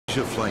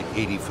Flight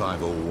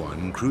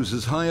 8501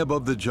 cruises high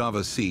above the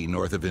Java Sea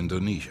north of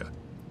Indonesia.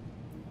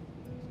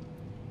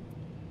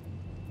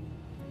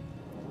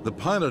 The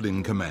pilot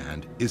in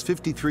command is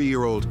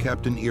 53-year-old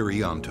Captain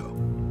Irianto.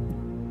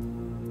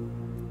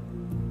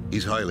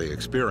 He's highly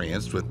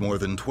experienced with more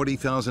than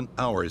 20,000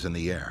 hours in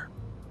the air.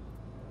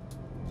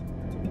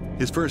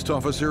 His first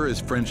officer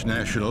is French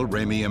national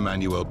Rémy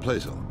Emmanuel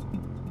Plezel.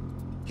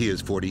 He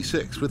is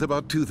 46 with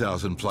about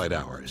 2,000 flight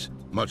hours,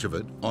 much of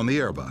it on the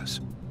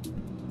Airbus.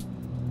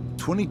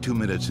 22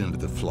 minutes into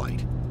the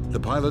flight, the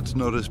pilots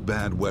notice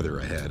bad weather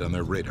ahead on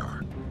their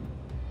radar.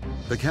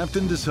 The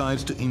captain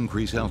decides to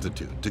increase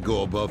altitude to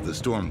go above the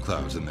storm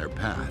clouds in their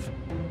path.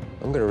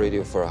 I'm gonna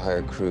radio for a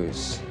higher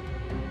cruise,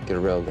 get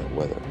around that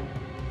weather.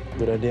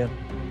 Good idea.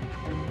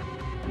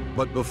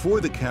 But before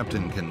the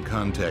captain can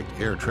contact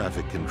air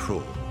traffic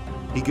control,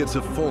 he gets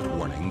a fault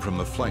warning from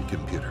the flight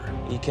computer.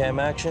 ECAM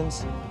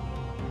actions?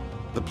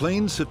 The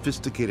plane's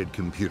sophisticated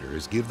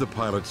computers give the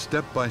pilot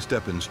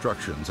step-by-step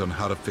instructions on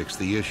how to fix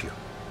the issue.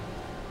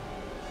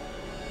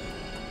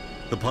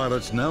 The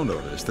pilots now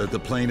notice that the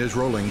plane is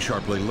rolling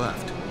sharply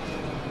left.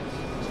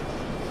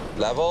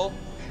 Level.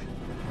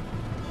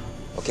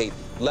 Okay,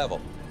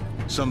 level.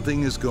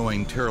 Something is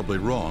going terribly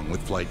wrong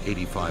with Flight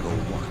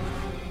 8501.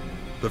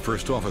 The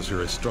first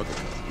officer is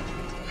struggling.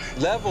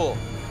 Level.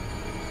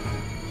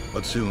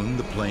 But soon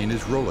the plane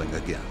is rolling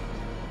again.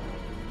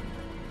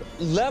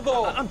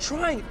 Level. I'm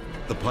trying.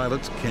 The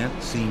pilots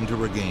can't seem to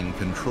regain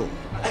control.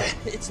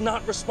 It's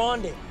not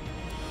responding.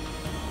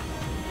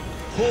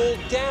 Pull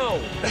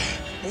down.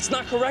 It's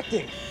not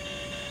correcting.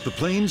 The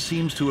plane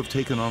seems to have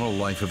taken on a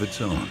life of its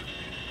own.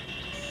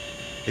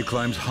 It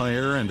climbs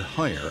higher and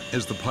higher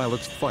as the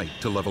pilots fight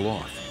to level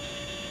off.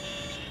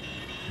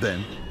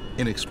 Then,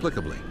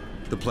 inexplicably,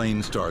 the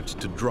plane starts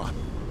to drop.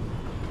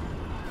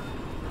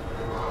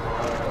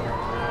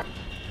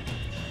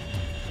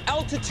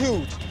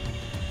 Altitude.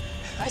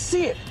 I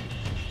see it.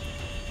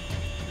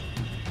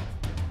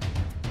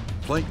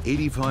 Flight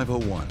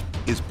 8501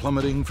 is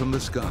plummeting from the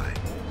sky,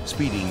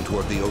 speeding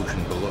toward the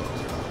ocean below.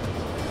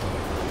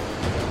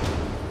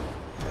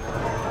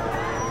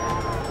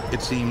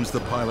 It seems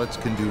the pilots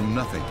can do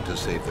nothing to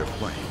save their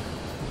plane.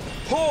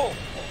 Pull!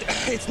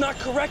 It's not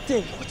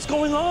correcting. What's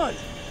going on?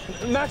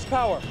 Max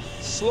power.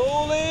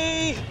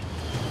 Slowly.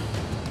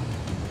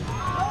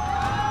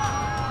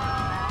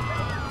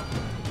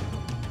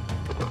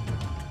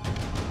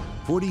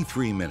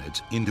 "43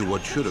 minutes into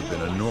what should have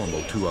been a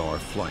normal 2-hour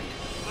flight.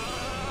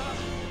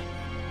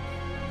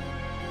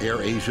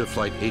 AirAsia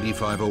Flight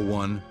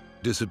 8501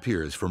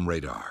 disappears from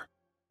radar.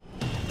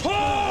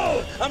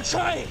 Pull! I'm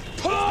trying.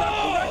 Pull! It's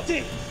not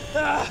correcting.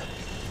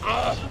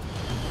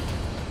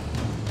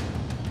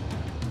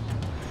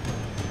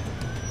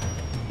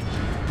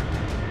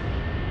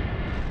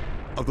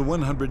 Of the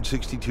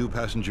 162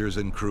 passengers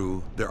and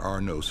crew, there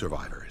are no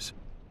survivors.